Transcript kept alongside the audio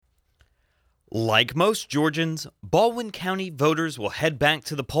Like most Georgians, Baldwin County voters will head back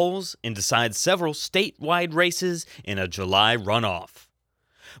to the polls and decide several statewide races in a July runoff.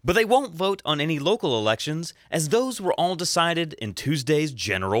 But they won't vote on any local elections, as those were all decided in Tuesday's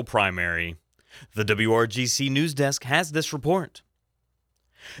general primary. The WRGC News Desk has this report.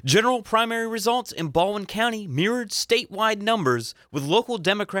 General primary results in Baldwin County mirrored statewide numbers, with local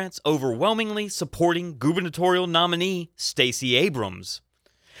Democrats overwhelmingly supporting gubernatorial nominee Stacey Abrams.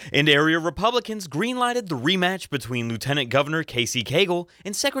 And area Republicans greenlighted the rematch between Lieutenant Governor Cagle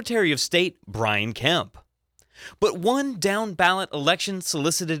and Secretary of State Brian Kemp. But one down-ballot election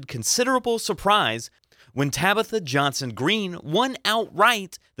solicited considerable surprise when Tabitha Johnson Green won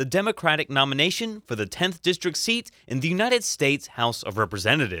outright the Democratic nomination for the 10th District seat in the United States House of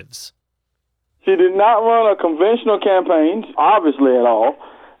Representatives. She did not run a conventional campaign, obviously, at all.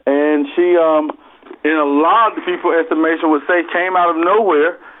 And she, in a lot of people's estimation, would say came out of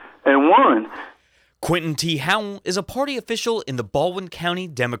nowhere and won. Quentin T. Howell is a party official in the Baldwin County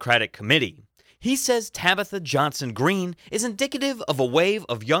Democratic Committee. He says Tabitha Johnson Green is indicative of a wave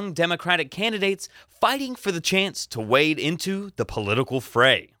of young Democratic candidates fighting for the chance to wade into the political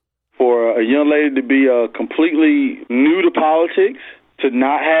fray. For a young lady to be completely new to politics, to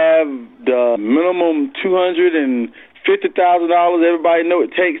not have the minimum $250,000 everybody know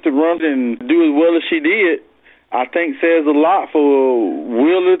it takes to run and do as well as she did, I think says a lot for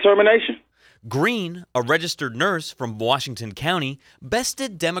will and determination. Green, a registered nurse from Washington County,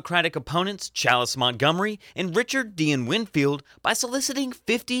 bested Democratic opponents Chalice Montgomery and Richard Dean Winfield by soliciting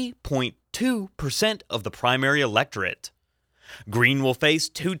 50.2% of the primary electorate. Green will face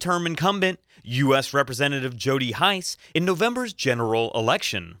two-term incumbent U.S. Representative Jody Hice in November's general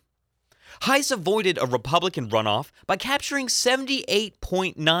election. Hice avoided a Republican runoff by capturing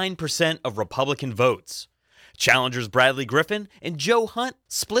 78.9% of Republican votes. Challengers Bradley Griffin and Joe Hunt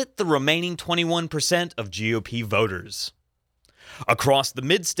split the remaining 21% of GOP voters. Across the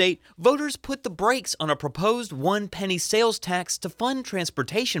mid-state, voters put the brakes on a proposed one-penny sales tax to fund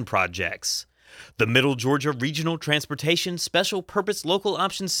transportation projects. The Middle Georgia Regional Transportation Special Purpose Local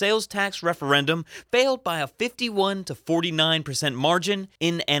Option Sales Tax referendum failed by a 51 to 49% margin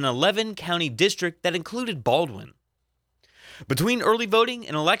in an 11-county district that included Baldwin. Between early voting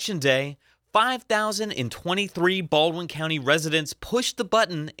and Election Day, 5,023 Baldwin County residents pushed the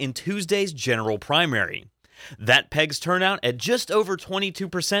button in Tuesday's general primary. That pegs turnout at just over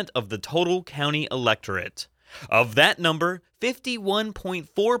 22% of the total county electorate. Of that number,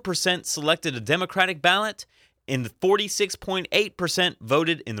 51.4% selected a Democratic ballot and 46.8%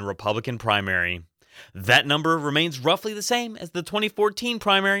 voted in the Republican primary. That number remains roughly the same as the 2014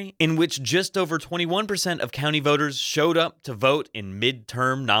 primary, in which just over 21% of county voters showed up to vote in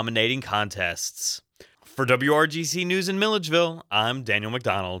midterm nominating contests. For WRGC News in Milledgeville, I'm Daniel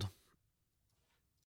McDonald.